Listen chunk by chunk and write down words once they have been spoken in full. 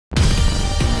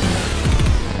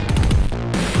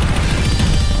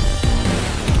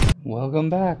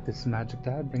Welcome back, this is Magic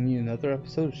Dad bringing you another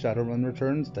episode of Shadowrun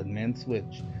Returns, Dead Man's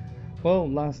Switch. Well,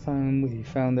 last time we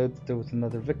found out that there was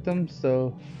another victim,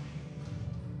 so...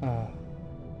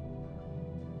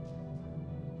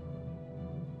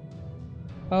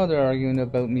 Oh, they're arguing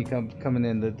about me coming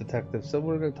in, the detective, so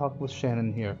we're going to talk with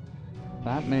Shannon here.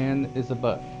 That man is a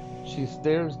butt. She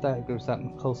stares daggers at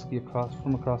Mikulski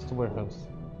from across the warehouse.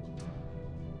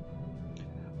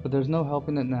 But there's no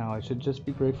helping it now. I should just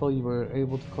be grateful you were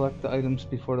able to collect the items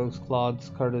before those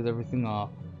clods carted everything off.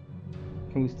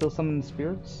 Can we still summon the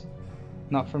spirits?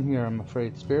 Not from here, I'm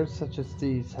afraid. Spirits such as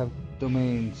these have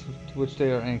domains to which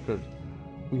they are anchored.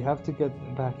 We have to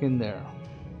get back in there.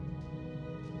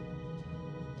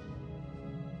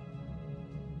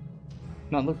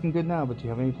 Not looking good now, but do you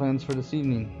have any plans for this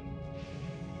evening?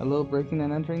 A little breaking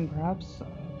and entering, perhaps?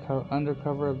 Under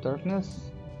cover of darkness?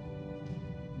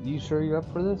 You sure you're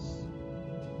up for this?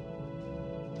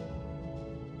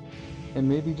 It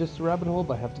may be just a rabbit hole,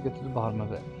 but I have to get to the bottom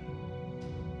of it.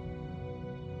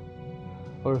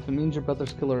 Or if it means your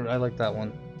brother's killer, I like that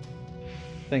one.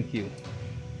 Thank you.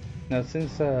 Now,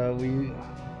 since we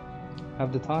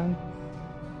have the time,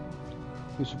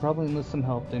 we should probably enlist some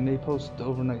help. They may post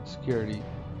overnight security.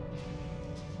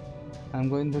 I'm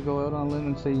going to go out on a limb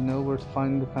and say you know where to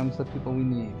find the kinds of people we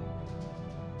need.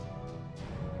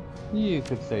 You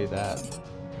could say that.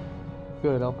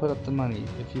 Good, I'll put up the money,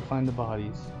 if you find the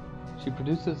bodies. She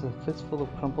produces a fistful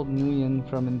of crumpled nuyen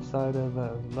from inside of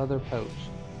a leather pouch.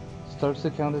 Starts to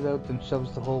count it out, then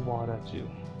shoves the whole wad at you.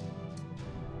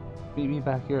 Meet me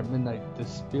back here at midnight. The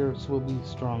spirits will be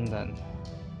strong then.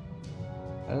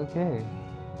 Okay.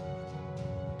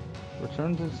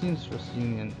 Return to the seamstress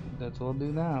union. That's what I'll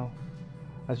do now.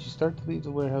 As you start to leave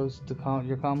the warehouse,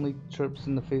 your calmly chirps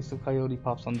in the face of Coyote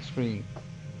pops on the screen.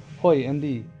 Hoi,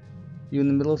 MD. You in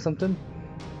the middle of something?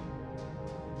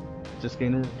 Just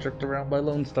getting jerked around by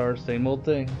Lone Star, same old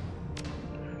thing.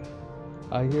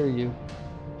 I hear you.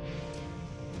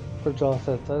 For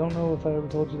Jossets, I don't know if I ever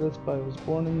told you this, but I was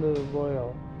born in the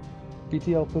Royal.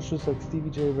 BTL pushers like Stevie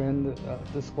J ran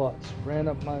the squats, ran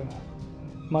up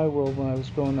my world when I was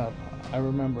growing up. I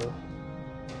remember.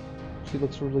 She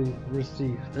looks really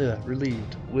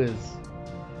relieved. Whiz.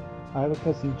 I have a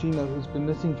cousin, Gino, who's been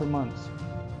missing for months.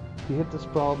 He hit the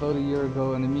sprawl about a year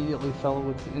ago and immediately fell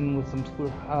in with some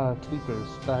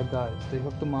tweakers, bad guys. They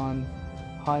hooked him on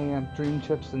high-amp dream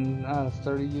chips and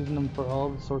started using them for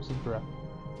all sorts of dreck.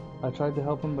 I tried to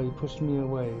help him, but he pushed me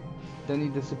away. Then he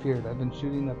disappeared. I've been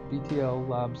shooting at BTL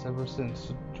labs ever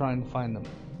since, trying to find them.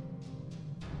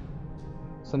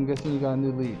 So I'm guessing you got a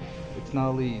new lead. It's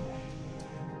not a lead.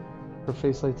 Her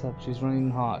face lights up. She's running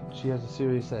hot. She has a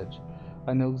serious edge.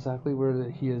 I know exactly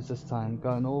where he is this time.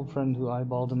 Got an old friend who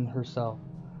eyeballed him herself.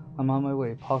 I'm on my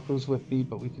way. Paco's with me,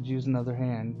 but we could use another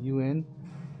hand. You in?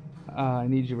 I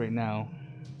need you right now.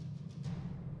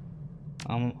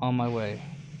 I'm on my way.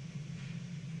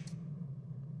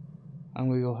 I'm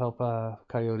gonna go help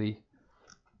Coyote.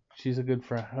 She's a good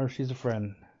friend, or she's a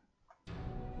friend.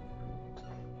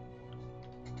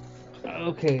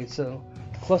 Okay, so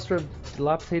the cluster of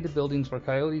dilapidated buildings where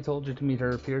Coyote told you to meet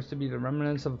her appears to be the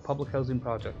remnants of a public housing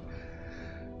project.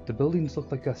 The buildings look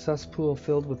like a cesspool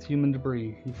filled with human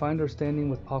debris. You find her standing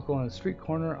with Paco on a street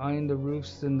corner, eyeing the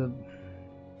roofs in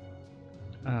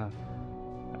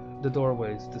the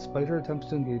doorways. Despite her attempts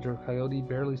to engage her, Coyote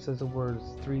barely says a word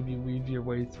as the three of you weave your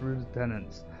way through the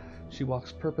tenants. She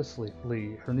walks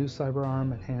purposefully, her new cyber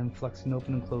arm and hand flexing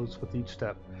open and closed with each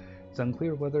step. It's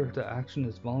unclear whether the action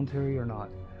is voluntary or not.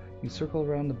 You circle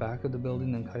around the back of the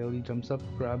building and Coyote jumps up,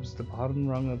 grabs the bottom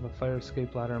rung of a fire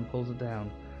escape ladder and pulls it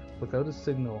down. Without a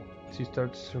signal, she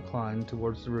starts her climb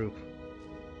towards the roof.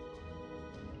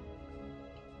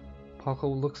 Paco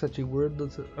looks at you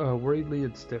worriedly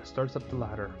and starts up the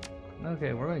ladder.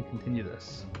 Okay, we're going to continue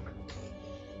this.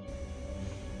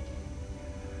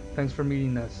 Thanks for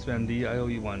meeting us, MD. I owe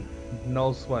you one.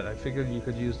 No sweat. I figured you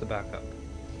could use the backup.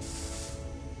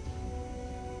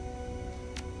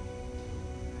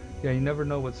 Yeah, you never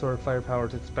know what sort of firepower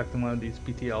to expect in one of these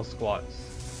BTL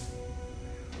squads.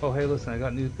 Oh, hey, listen, I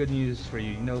got good news for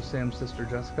you. You know Sam's sister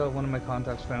Jessica? One of my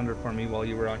contacts found her for me while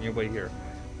you were on your way here.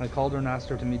 I called her and asked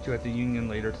her to meet you at the Union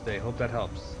later today. Hope that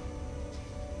helps.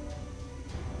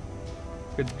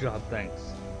 Good job,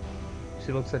 thanks.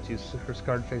 She looks at you, her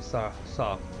scarred face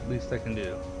soft. Least I can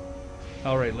do.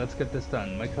 Alright, let's get this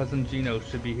done. My cousin Gino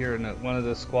should be here in one of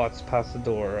the squats past the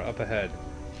door up ahead.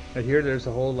 I hear there's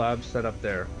a whole lab set up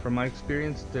there. From my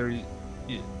experience, there's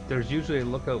usually a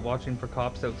lookout watching for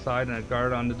cops outside and a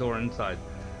guard on the door inside.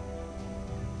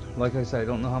 Like I said, I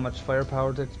don't know how much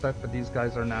firepower to expect, but these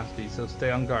guys are nasty, so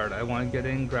stay on guard. I want to get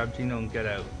in, grab Gino, and get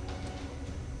out.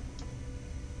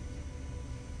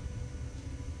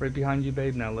 Right behind you,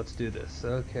 babe. Now let's do this.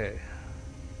 Okay.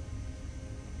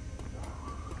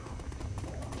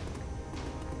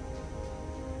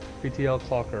 PTL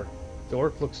Clocker. The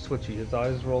orc looks twitchy, his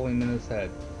eyes rolling in his head.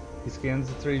 He scans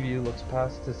the three of you, looks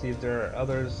past to see if there are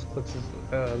others, clicks his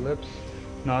lips,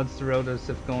 nods throughout as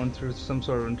if going through some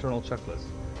sort of internal checklist.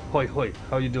 Hoi hoi,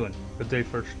 how you doing? Good day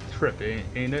for a trip,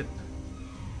 ain't it?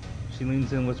 She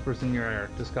leans in, whispers in your ear.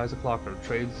 This guy's a clocker,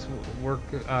 trades work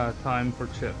time for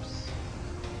chips.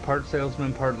 Part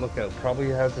salesman, part lookout. Probably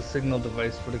has a signal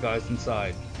device for the guys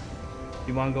inside.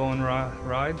 You wanna go on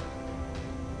ride?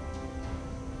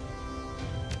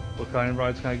 What kind of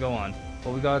rides can I go on?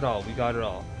 Well, we got it all. We got it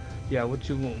all. Yeah, what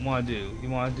you want to do? You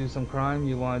want to do some crime?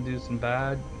 You want to do some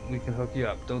bad? We can hook you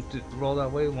up. Don't roll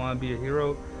that way. Want to be a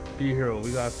hero? Be a hero.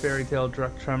 We got fairy tale,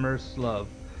 direct tremors, love.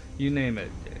 You name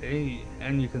it.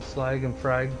 And you can slag and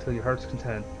frag till your heart's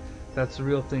content. That's the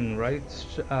real thing, right?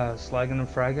 Slagging and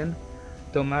fragging?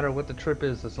 Don't matter what the trip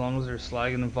is as long as there's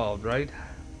slagging involved, right?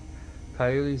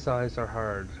 Coyote's eyes are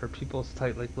hard. Her pupils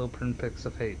tight like little pinpricks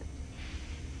of hate.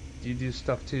 You do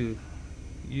stuff too.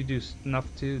 You do snuff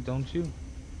too, don't you?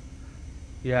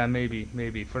 Yeah, maybe,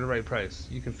 for the right price.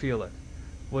 You can feel it.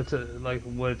 What's it like?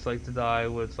 What it's like to die?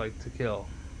 What it's like to kill?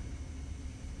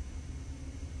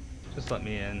 Just let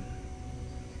me in.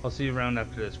 I'll see you around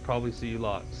after this. Probably see you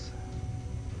lots.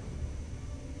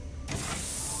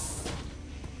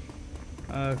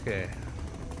 Okay.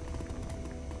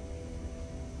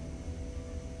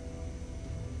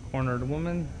 Cornered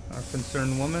woman, our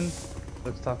concerned woman.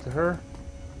 Let's talk to her.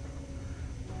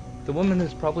 The woman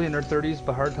is probably in her 30s,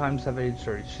 but hard times have aged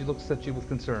her. She looks at you with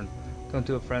concern. Don't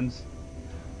do it, friends.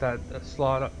 Don't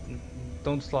slot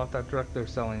that direct they're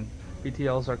selling.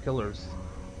 BTLs are killers.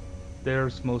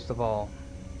 Theirs most of all.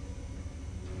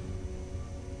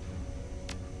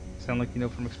 Sound like you know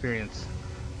from experience.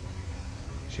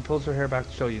 She pulls her hair back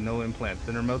to show you, no implant.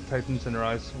 Then her mouth tightens and her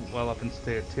eyes well up in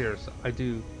tears. I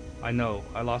do. I know.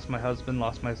 I lost my husband,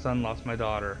 lost my son, lost my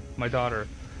daughter. My daughter.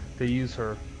 They use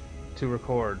her to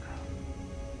record.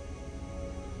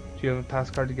 Do you have a pass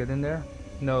card to get in there?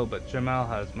 No, but Jamal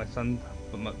has my son's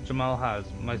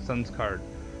card.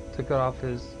 Took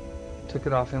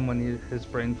it off him when his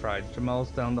brain fried.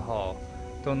 Jamal's down the hall.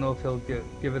 Don't know if he'll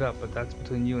give it up, but that's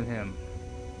between you and him.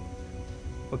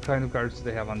 What kind of guards do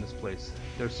they have on this place?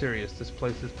 They're serious. This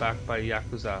place is backed by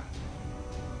Yakuza.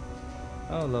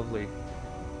 Oh, lovely.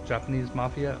 Japanese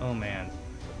mafia? Oh man.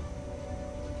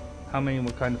 How many and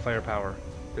what kind of firepower?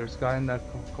 There's a guy in that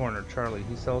corner, Charlie.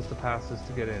 He sells the passes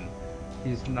to get in.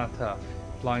 He's not tough.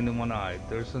 Blind in one eye.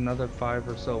 There's another 5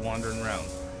 or so wandering around.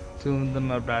 2 of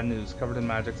them are bad news, covered in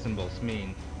magic symbols.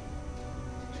 Mean.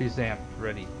 She's amped,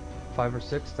 ready. 5 or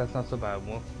 6? That's not so bad.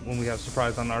 When we have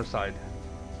surprise on our side.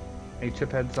 Any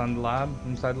chip heads on the lab?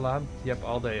 Inside the lab? Yep,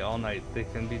 all day, all night. They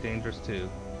can be dangerous too.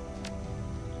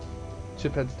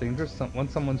 Chip heads dangerous?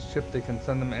 Once someone's chipped, they can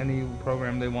send them any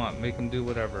program they want, make them do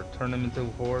whatever, turn them into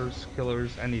whores,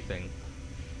 killers, anything.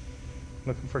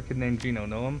 Looking for a kid named Gino,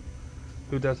 know him?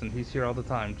 Who doesn't? He's here all the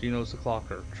time. Gino's a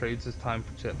clocker, trades his time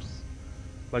for chips.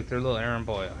 Like their little errand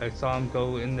boy. I saw him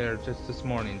go in there just this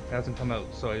morning. Hasn't come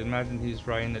out, so I imagine he's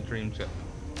riding a dream chip.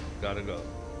 Gotta go.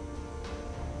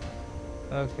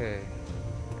 Okay.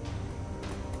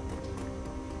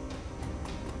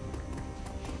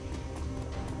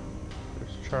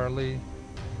 Charlie.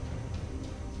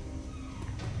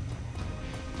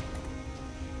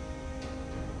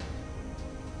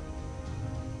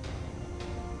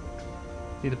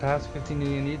 Need a pass, 15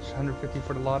 million each, 150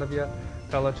 for the lot of you.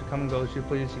 Gotta let you come and go as you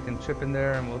please. You can chip in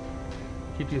there and we'll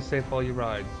keep you safe while you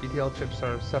ride. BTL chips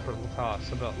are separate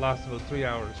costs, last about 3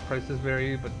 hours. Prices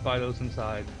vary, but buy those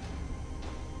inside.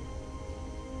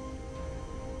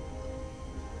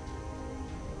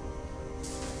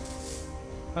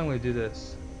 I'm going to do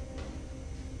this.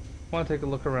 I want to take a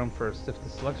look around first. If the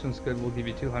selection's good, we'll give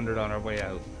you 200 on our way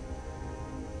out.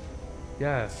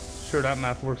 Yeah, sure, that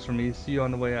math works for me. See you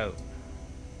on the way out.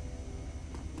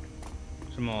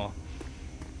 Jamal.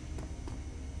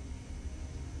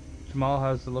 Jamal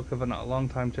has the look of a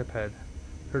long-time chip head.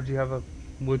 Heard you have a...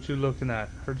 What you looking at?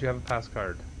 Heard you have a pass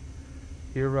card.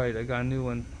 You're right, I got a new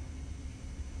one.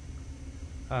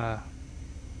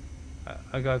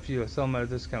 I got a few. I sell them at a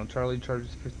discount. Charlie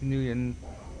charges 50 million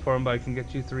for them, but I can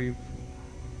get you 3.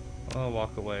 I'll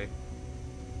walk away.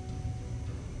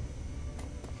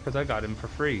 Because I got him for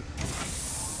free.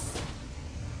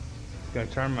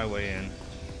 Gotta charm my way in.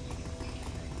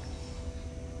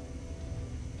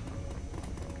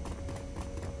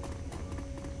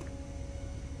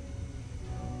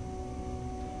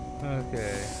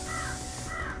 Okay.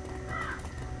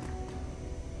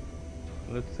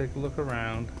 Let's take a look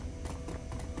around.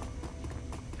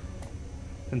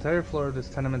 The entire floor of this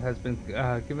tenement has been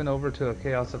given over to a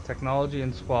chaos of technology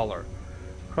and squalor.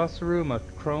 Across the room, a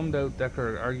chromed-out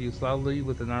Decker argues loudly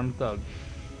with an armed thug.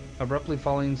 Abruptly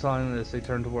falling silent as they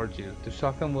turn towards you, the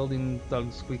shotgun-wielding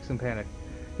thug squeaks in panic.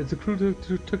 "It's the crew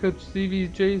who took out Stevie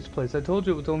J's place. I told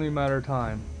you it was only a matter of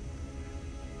time."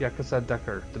 Yakuza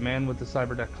Decker, the man with the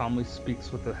cyberdeck, calmly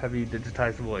speaks with a heavy,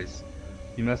 digitized voice.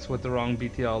 "You messed with the wrong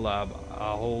BTL lab.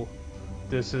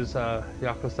 This is a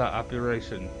Yakuza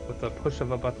operation. With the push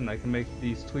of a button, I can make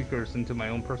these tweakers into my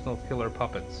own personal killer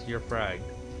puppets. You're fragged."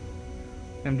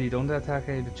 "MD, don't attack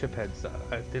any of the chipheads.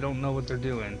 They don't know what they're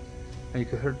doing, and you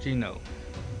could hurt Gino."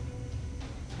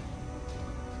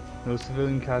 "No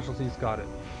civilian casualties, got it.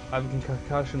 I have a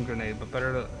concussion grenade, but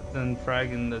better than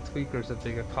fragging the tweakers if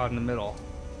they get caught in the middle."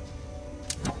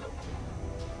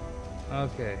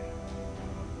 Okay.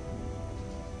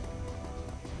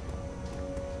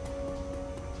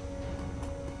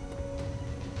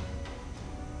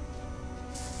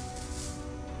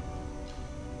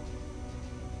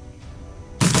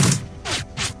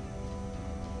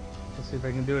 Let's see if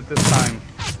I can do it this time.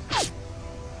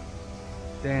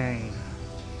 Dang.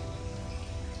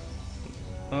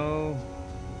 Oh.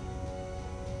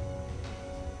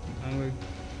 I'm gonna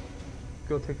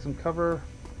go take some cover.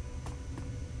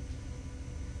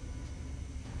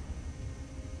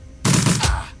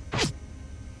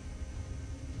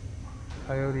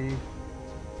 Coyote.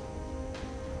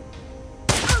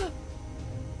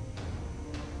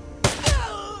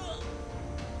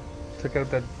 Took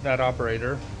out that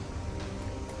operator.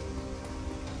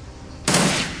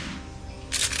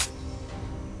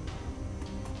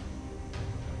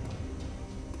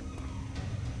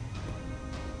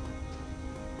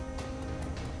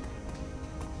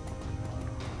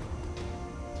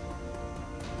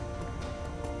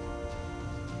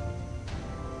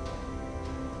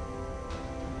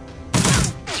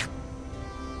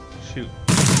 Shoot.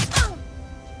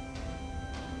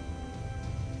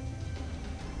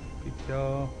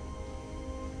 BTL.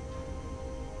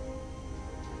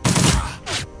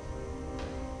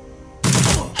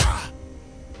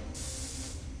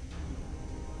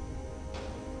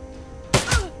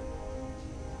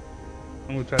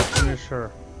 I'm gonna try to finish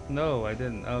her. No, I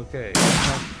didn't. Okay.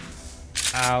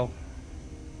 Ow.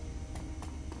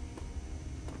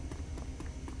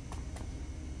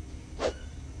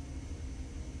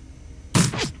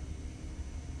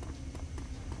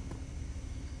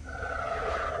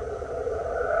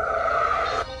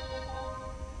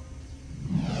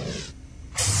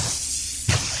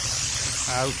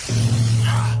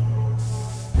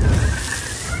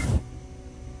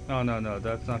 Oh no,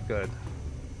 that's not good.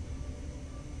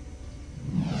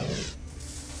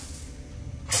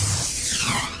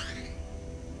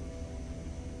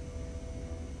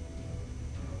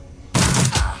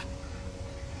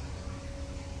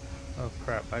 Oh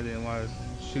crap, I didn't want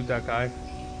to shoot that guy.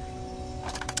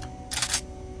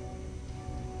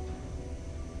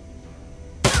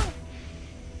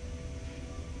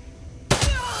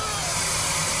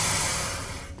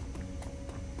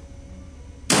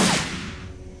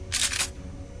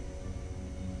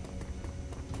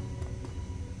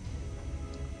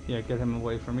 Yeah, get him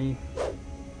away from me.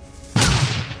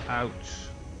 Ouch.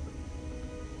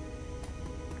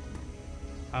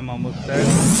 I'm almost dead.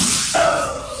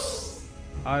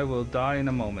 I will die in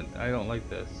a moment. I don't like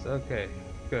this. Okay,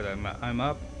 good. I'm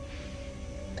up.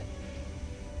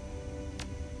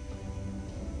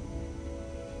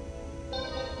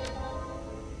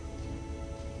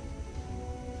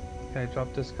 Can I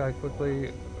drop this guy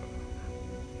quickly?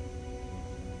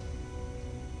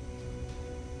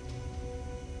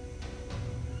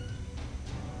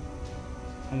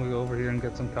 I'm gonna go over here and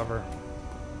get some cover.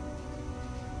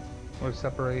 Or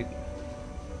separate.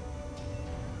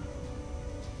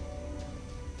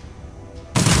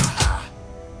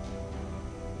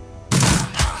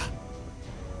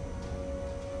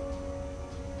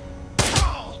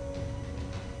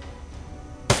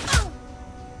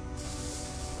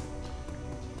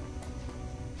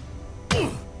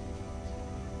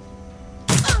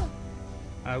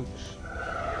 Ouch.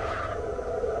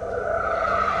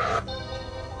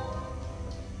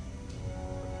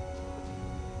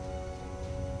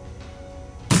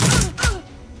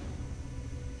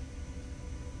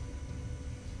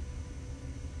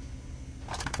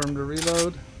 Confirm to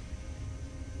reload.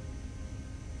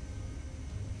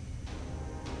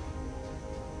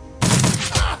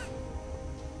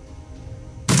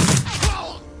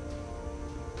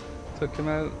 Took him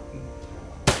out.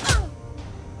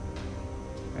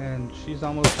 And she's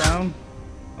almost down.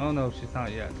 Oh no, she's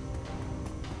not yet.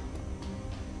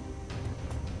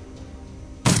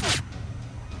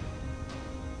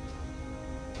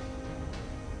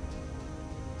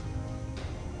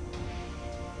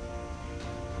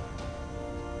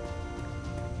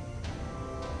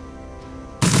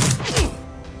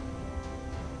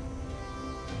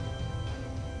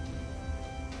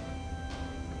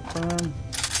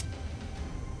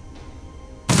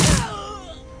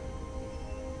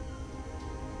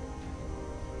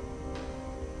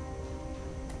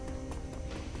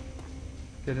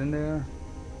 Get in there.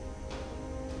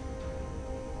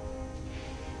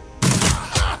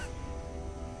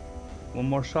 One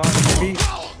more shot, maybe.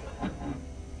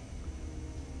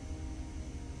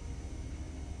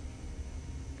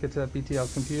 Get to that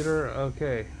BTL computer.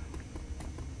 Okay.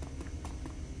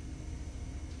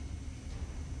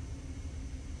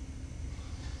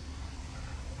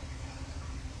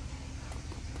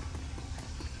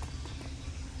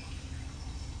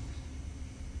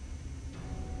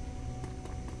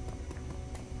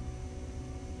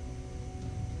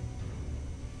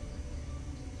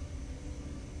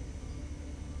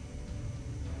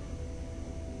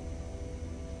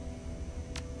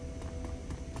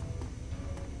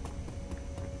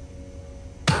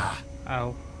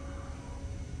 Ow.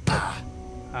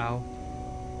 Ow.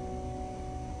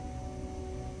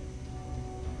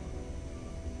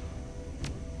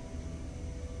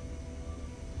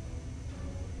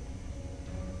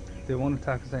 They won't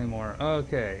attack us anymore.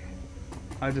 Okay.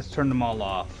 I just turned them all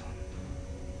off.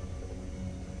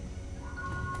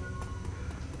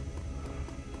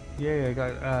 Yay, I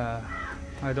got,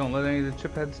 I don't let any of the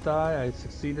chip heads die. I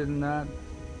succeeded in that.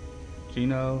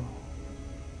 Gino.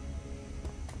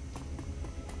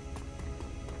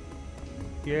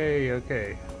 Yay,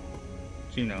 okay.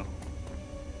 Gino.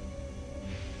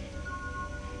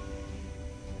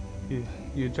 You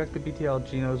eject the BTL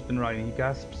Gino's been riding. He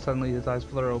gasps suddenly, his eyes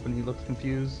flare open, he looks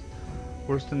confused.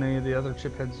 Worse than any of the other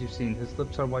chip heads you've seen. His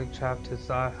lips are white chapped, his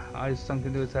eyes sunk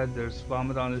into his head, there's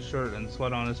vomit on his shirt and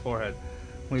sweat on his forehead.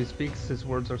 When he speaks, his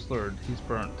words are slurred. He's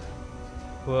burnt.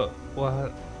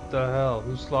 What the hell?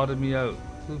 Who slaughtered me out?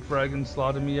 Who fraggin'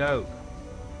 slaughtered me out?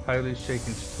 Coyote's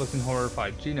shaking. She's looking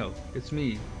horrified. Gino, it's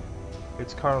me.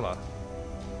 It's Carla.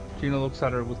 Gino looks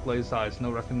at her with glazed eyes,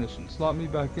 no recognition. Slot me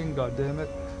back in, goddammit.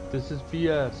 This is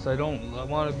BS. I don't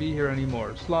want to be here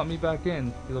anymore. Slot me back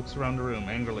in. He looks around the room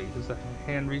angrily. His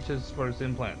hand reaches for his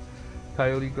implant.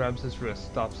 Coyote grabs his wrist,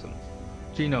 stops him.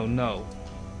 Gino, no.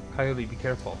 Coyote, be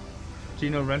careful.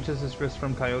 Gino wrenches his wrist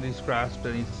from Coyote's grasp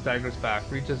and he staggers back,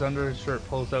 reaches under his shirt,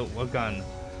 pulls out a gun.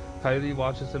 Coyote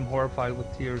watches him horrified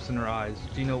with tears in her eyes.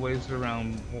 Gino waves it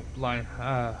around,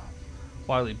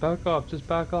 wildly. Back off, just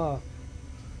back off.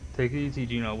 Take it easy,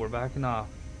 Gino, we're backing off.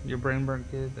 Your brain burnt,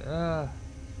 kid.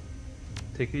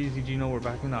 Take it easy, Gino, we're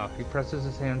backing off. He presses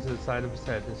his hands to the side of his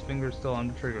head, his fingers still on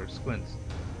the trigger, squints.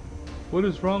 What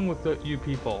is wrong with you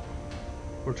people?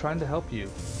 We're trying to help you.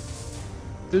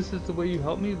 This is the way you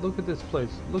help me? Look at this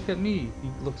place. Look at me. He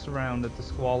looks around at the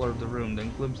squalor of the room,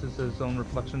 then glimpses his own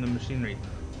reflection in machinery.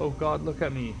 Oh God, look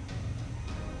at me.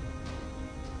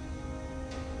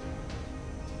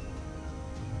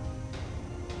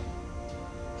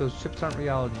 Those chips aren't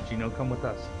reality, Gino. Come with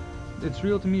us. It's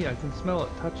real to me. I can smell it,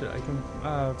 touch it. I can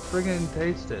friggin'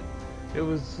 taste it. I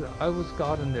was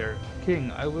God in there.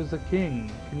 King. I was a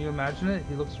king. Can you imagine it?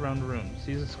 He looks around the room,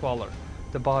 sees a squalor.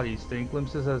 The bodies, then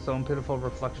glimpses at his own pitiful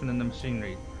reflection in the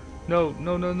machinery. No,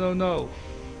 no, no, no, no!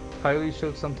 Coyote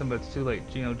shows something, but it's too late.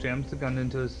 Gino jams the gun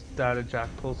into his data jack,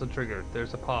 pulls the trigger.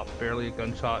 There's a pop, barely a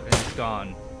gunshot, and it's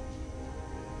gone.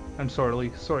 I'm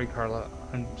sorry, Carla.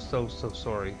 I'm so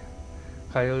sorry.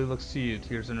 Coyote looks to you,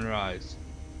 tears in her eyes.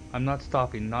 I'm not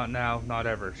stopping, not now, not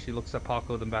ever. She looks at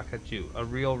Paco, then back at you. A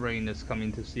real rain is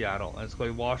coming to Seattle, and it's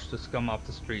going to wash the scum off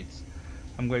the streets.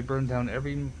 I'm going to burn down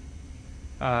every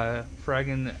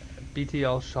fraggin'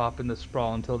 BTL shop in the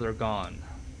sprawl until they're gone.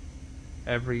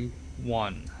 Every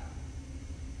one.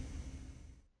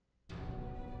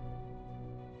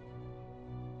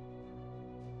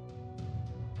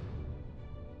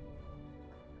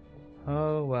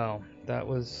 Oh well, that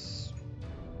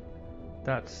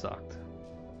sucked.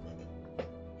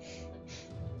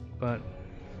 But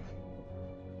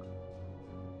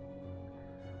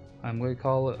I'm going to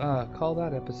call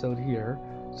that episode here.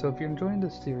 So if you're enjoying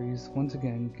this series, once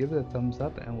again, give it a thumbs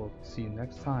up, and we'll see you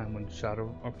next time when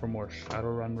for more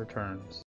Shadowrun returns.